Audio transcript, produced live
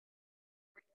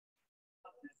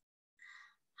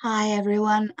Hi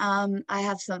everyone. I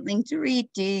have something to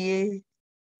read to you.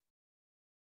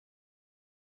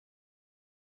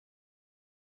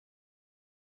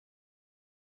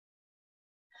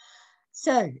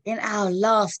 So, in our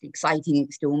last exciting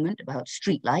installment about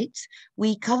streetlights,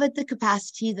 we covered the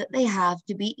capacity that they have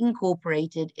to be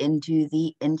incorporated into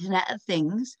the Internet of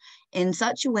Things in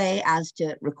such a way as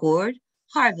to record,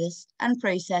 harvest, and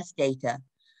process data,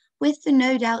 with the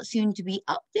no doubt soon to be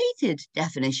updated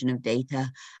definition of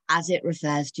data as it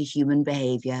refers to human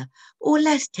behavior, or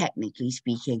less technically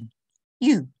speaking,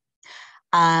 you.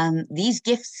 These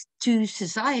gifts to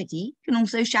society can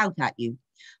also shout at you,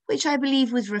 which I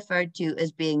believe was referred to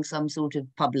as being some sort of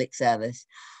public service.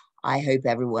 I hope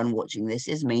everyone watching this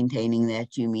is maintaining their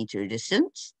 2 meter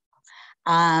distance.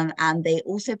 And they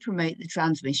also promote the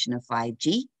transmission of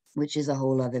 5G, which is a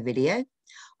whole other video,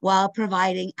 while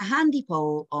providing a handy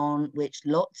pole on which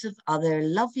lots of other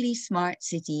lovely smart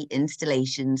city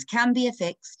installations can be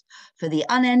affixed for the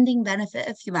unending benefit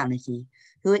of humanity,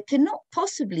 who it cannot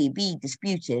possibly be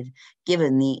disputed,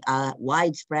 given the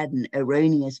widespread and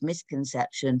erroneous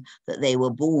misconception that they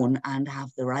were born and have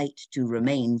the right to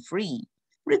remain free,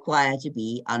 require to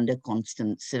be under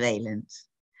constant surveillance.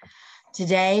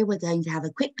 Today, we're going to have a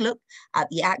quick look at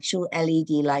the actual LED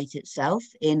light itself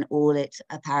in all its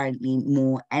apparently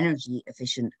more energy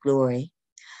efficient glory.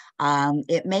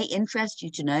 It may interest you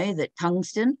to know that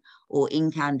tungsten or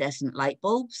incandescent light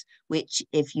bulbs, which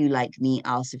if you like me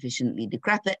are sufficiently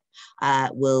decrepit,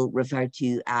 will refer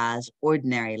to as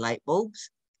ordinary light bulbs.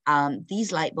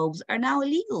 These light bulbs are now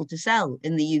illegal to sell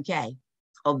in the UK.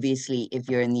 Obviously, if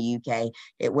you're in the UK,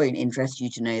 it won't interest you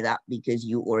to know that because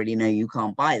you already know you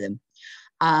can't buy them.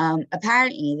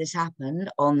 Apparently, this happened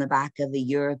on the back of a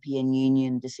European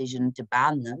Union decision to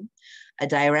ban them, a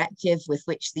directive with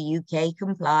which the UK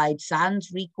complied sans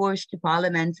recourse to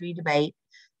parliamentary debate,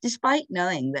 despite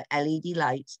knowing that LED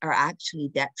lights are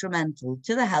actually detrimental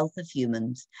to the health of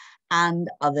humans and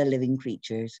other living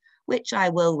creatures, which I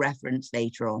will reference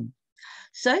later on.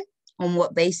 So, on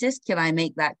what basis can I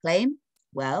make that claim?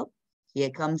 Well, here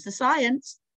comes the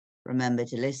science. Remember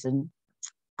to listen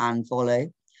and follow.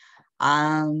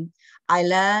 I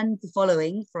learned the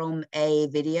following from a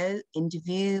video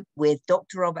interview with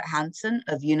Dr. Robert Hanson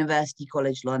of University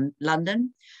College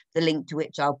London, the link to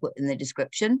which I'll put in the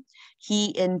description.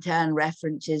 He in turn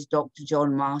references Dr.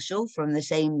 John Marshall from the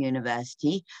same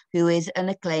university, who is an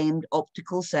acclaimed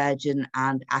optical surgeon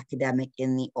and academic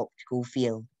in the optical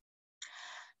field.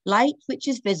 Light which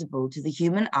is visible to the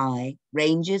human eye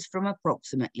ranges from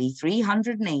approximately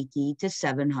 380 to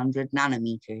 700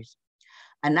 nanometers.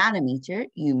 A nanometer,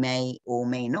 you may or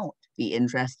may not be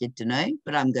interested to know,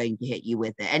 but I'm going to hit you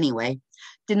with it anyway,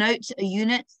 denotes a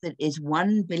unit that is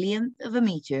 1 billionth of a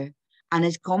meter and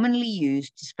is commonly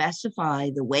used to specify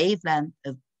the wavelength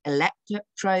of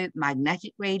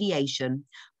electromagnetic radiation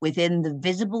within the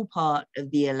visible part of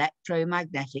the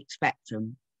electromagnetic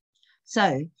spectrum.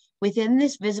 So, within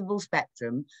this visible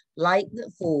spectrum, light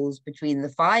that falls between the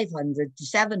 500 to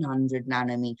 700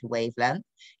 nanometer wavelength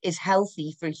is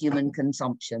healthy for human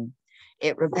consumption.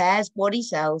 It repairs body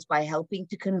cells by helping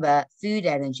to convert food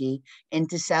energy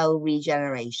into cell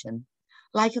regeneration,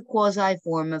 like a quasi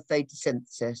form of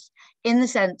photosynthesis, in the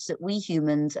sense that we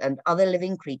humans and other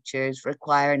living creatures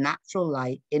require natural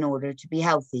light in order to be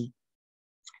healthy.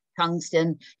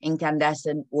 Tungsten,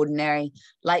 incandescent, ordinary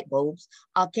light bulbs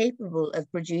are capable of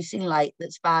producing light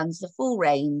that spans the full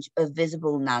range of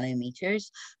visible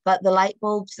nanometers, but the light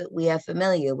bulbs that we are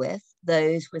familiar with,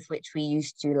 those with which we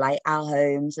used to light our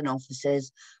homes and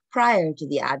offices prior to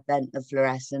the advent of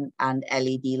fluorescent and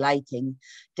LED lighting,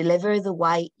 deliver the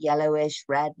white, yellowish,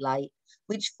 red light,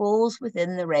 which falls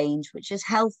within the range which is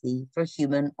healthy for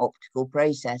human optical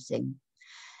processing.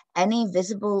 Any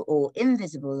visible or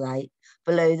invisible light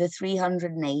below the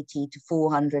 380 to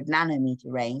 400 nanometer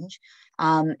range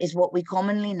is what we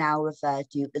commonly now refer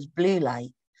to as blue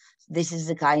light. This is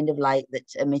the kind of light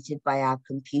that's emitted by our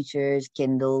computers,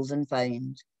 Kindles, and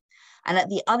phones. And at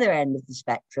the other end of the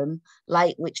spectrum,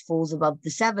 light which falls above the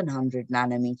 700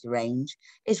 nanometer range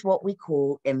is what we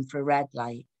call infrared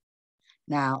light.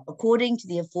 Now, according to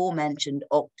the aforementioned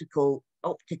optical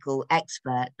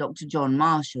expert, Dr. John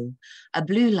Marshall, a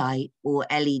blue light or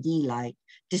LED light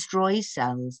destroys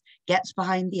cells, gets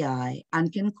behind the eye,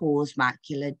 and can cause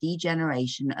macular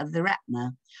degeneration of the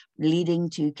retina, leading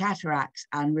to cataracts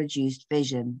and reduced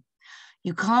vision.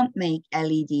 You can't make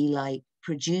LED light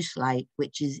produce light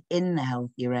which is in the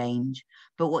healthy range,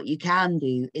 but what you can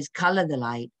do is color the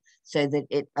light so that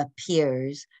it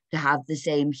appears to have the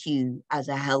same hue as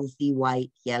a healthy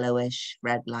white, yellowish,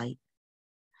 red light.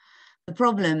 The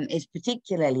problem is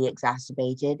particularly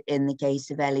exacerbated in the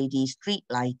case of LED street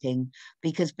lighting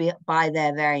because by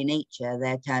their very nature,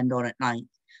 they're turned on at night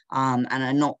and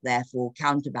are not therefore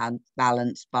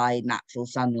counterbalanced by natural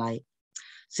sunlight.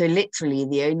 So literally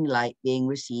the only light being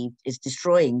received is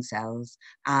destroying cells,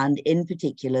 and in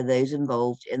particular those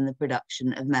involved in the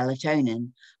production of melatonin,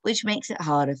 which makes it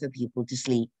harder for people to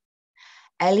sleep.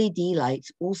 LED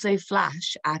lights also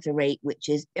flash at a rate which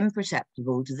is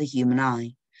imperceptible to the human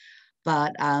eye.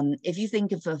 But if you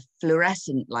think of a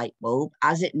fluorescent light bulb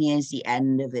as it nears the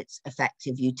end of its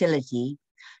effective utility,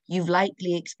 you've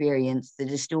likely experienced the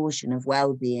distortion of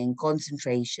well-being,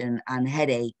 concentration, and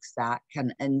headaches that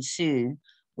can ensue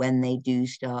when they do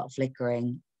start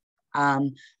flickering.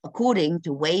 According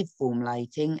to waveform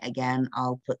lighting, again,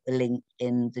 I'll put the link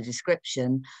in the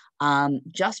description,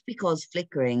 just because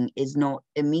flickering is not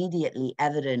immediately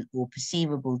evident or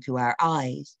perceivable to our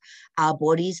eyes, our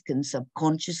bodies can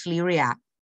subconsciously react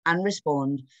and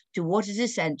respond to what is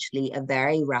essentially a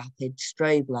very rapid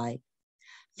strobe light.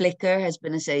 Flicker has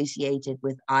been associated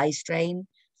with eye strain,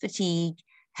 fatigue,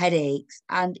 headaches,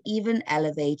 and even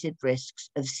elevated risks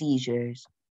of seizures.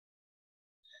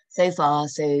 So far,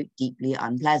 so deeply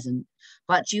unpleasant.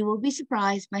 But you will be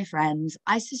surprised, my friends,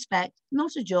 I suspect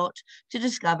not a jot, to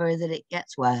discover that it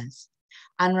gets worse.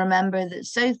 And remember that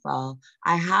so far,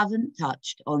 I haven't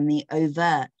touched on the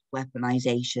overt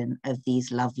weaponization of these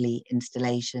lovely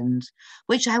installations,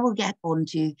 which I will get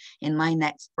onto in my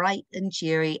next bright and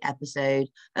cheery episode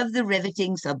of the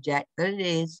riveting subject that it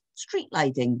is street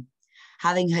lighting,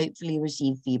 having hopefully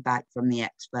received feedback from the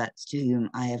experts to whom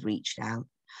I have reached out.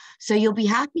 So you'll be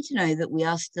happy to know that we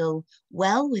are still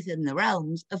well within the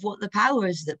realms of what the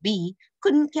powers that be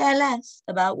couldn't care less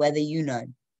about whether you know.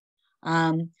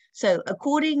 So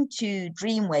according to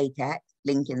Dreamway Tech,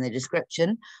 link in the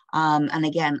description, and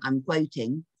again, I'm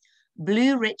quoting,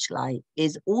 blue rich light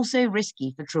is also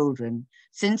risky for children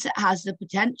since it has the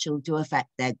potential to affect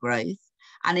their growth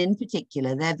and in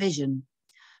particular their vision.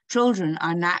 Children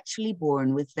are naturally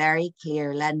born with very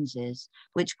clear lenses,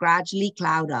 which gradually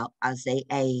cloud up as they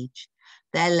age.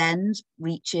 Their lens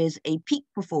reaches a peak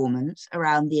performance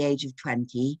around the age of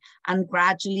 20 and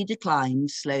gradually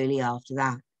declines slowly after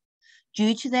that.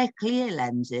 Due to their clear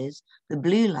lenses, the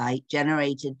blue light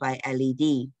generated by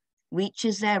LED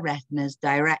reaches their retinas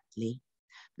directly,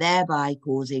 thereby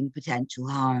causing potential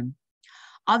harm.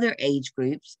 Other age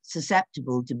groups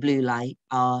susceptible to blue light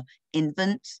are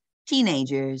infants,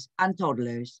 teenagers, and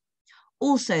toddlers.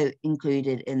 Also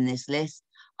included in this list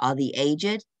are the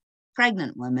aged,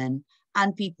 pregnant women,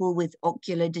 and people with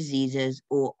ocular diseases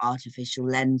or artificial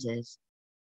lenses.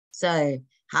 So,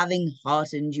 having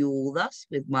heartened you all thus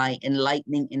with my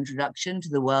enlightening introduction to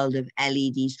the world of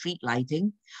LED street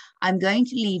lighting, I'm going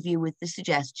to leave you with the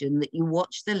suggestion that you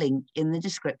watch the link in the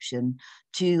description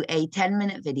to a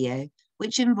 10-minute video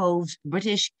which involves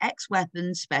British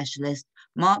ex-weapons specialist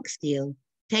Mark Steele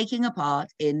taking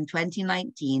apart in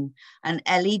 2019 an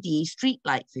LED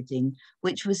streetlight fitting,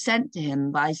 which was sent to him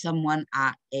by someone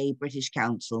at a British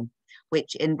council,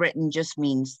 which in Britain just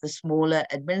means the smaller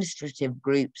administrative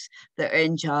groups that are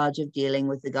in charge of dealing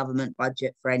with the government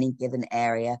budget for any given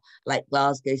area, like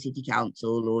Glasgow City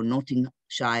Council or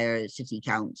Nottinghamshire City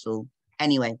Council.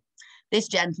 Anyway, this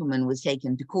gentleman was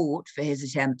taken to court for his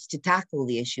attempts to tackle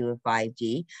the issue of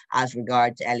 5G as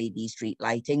regards LED street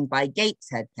lighting by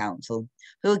Gateshead Council,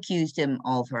 who accused him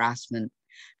of harassment.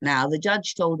 Now, the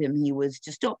judge told him he was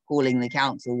to stop calling the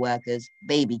council workers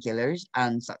baby killers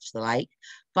and such the like,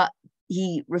 but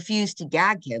he refused to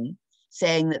gag him,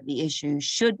 saying that the issue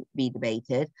should be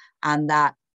debated and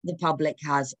that the public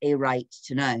has a right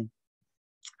to know.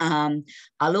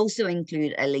 I'll also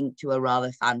include a link to a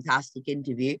rather fantastic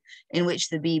interview in which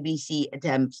the BBC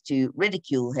attempts to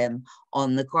ridicule him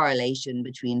on the correlation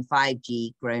between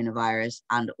 5G, coronavirus,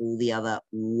 and all the other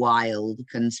wild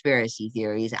conspiracy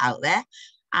theories out there.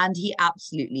 And he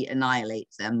absolutely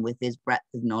annihilates them with his breadth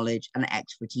of knowledge and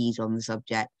expertise on the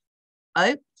subject.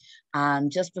 Oh,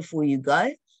 and just before you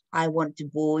go, I want to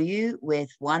bore you with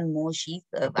one more sheath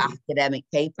of academic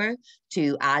paper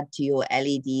to add to your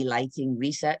LED lighting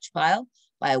research pile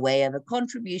by way of a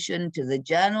contribution to the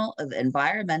Journal of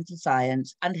Environmental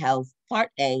Science and Health,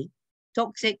 Part A,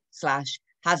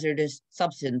 Toxic/Hazardous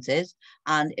Substances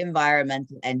and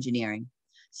Environmental Engineering,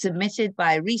 submitted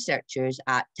by researchers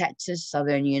at Texas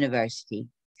Southern University.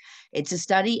 It's a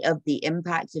study of the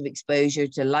impact of exposure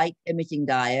to light-emitting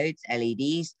diodes,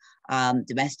 LEDs,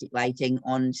 domestic lighting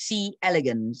on C.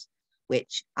 elegans,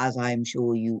 which, as I'm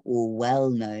sure you all well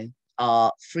know,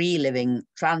 are free-living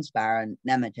transparent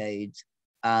nematodes,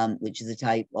 which is a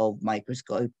type of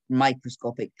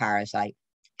microscopic parasite.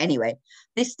 Anyway,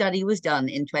 this study was done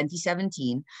in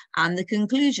 2017, and the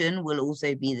conclusion will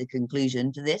also be the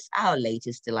conclusion to this, our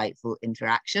latest delightful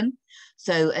interaction.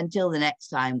 So until the next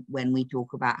time when we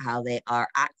talk about how they are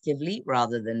actively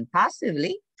rather than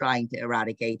passively trying to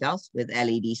eradicate us with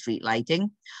LED street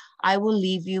lighting, I will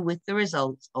leave you with the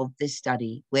results of this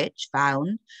study, which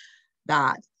found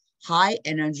that high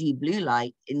energy blue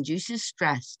light induces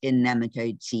stress in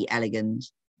nematode C.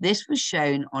 elegans. This was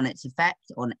shown on its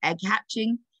effect on egg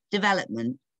hatching,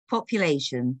 development,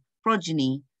 population,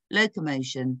 progeny,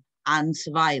 locomotion, and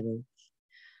survival.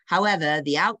 However,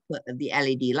 the output of the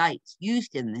LED lights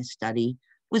used in this study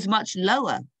was much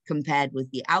lower compared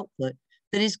with the output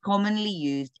that is commonly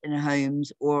used in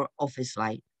homes or office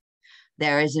light.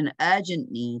 There is an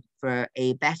urgent need for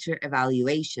a better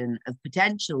evaluation of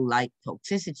potential light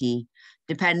toxicity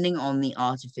depending on the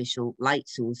artificial light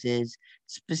sources,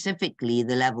 specifically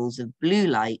the levels of blue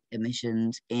light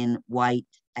emissions in white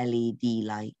LED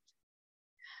light.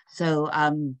 So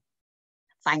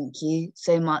thank you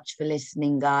so much for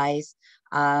listening, guys.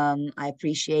 I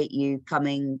appreciate you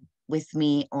coming with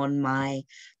me on my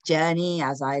journey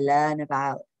as I learn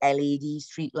about LED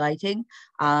street lighting.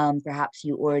 Perhaps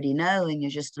you already know and you're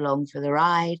just along for the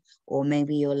ride, or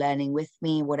maybe you're learning with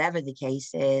me, whatever the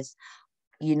case is,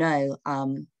 you know, I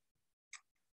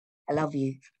love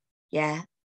you. Yeah,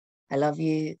 I love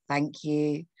you. Thank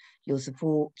you. Your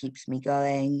support keeps me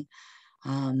going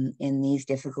in these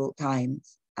difficult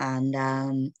times. And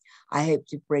I hope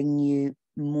to bring you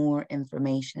more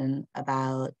information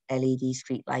about LED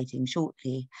street lighting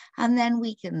shortly. And then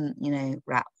we can, you know,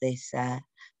 wrap this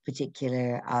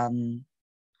particular,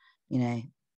 you know,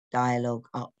 dialogue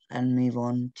up and move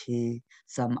on to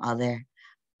some other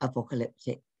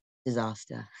apocalyptic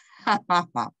disaster.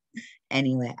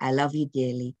 Anyway, I love you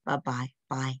dearly. Bye-bye.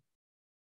 Bye.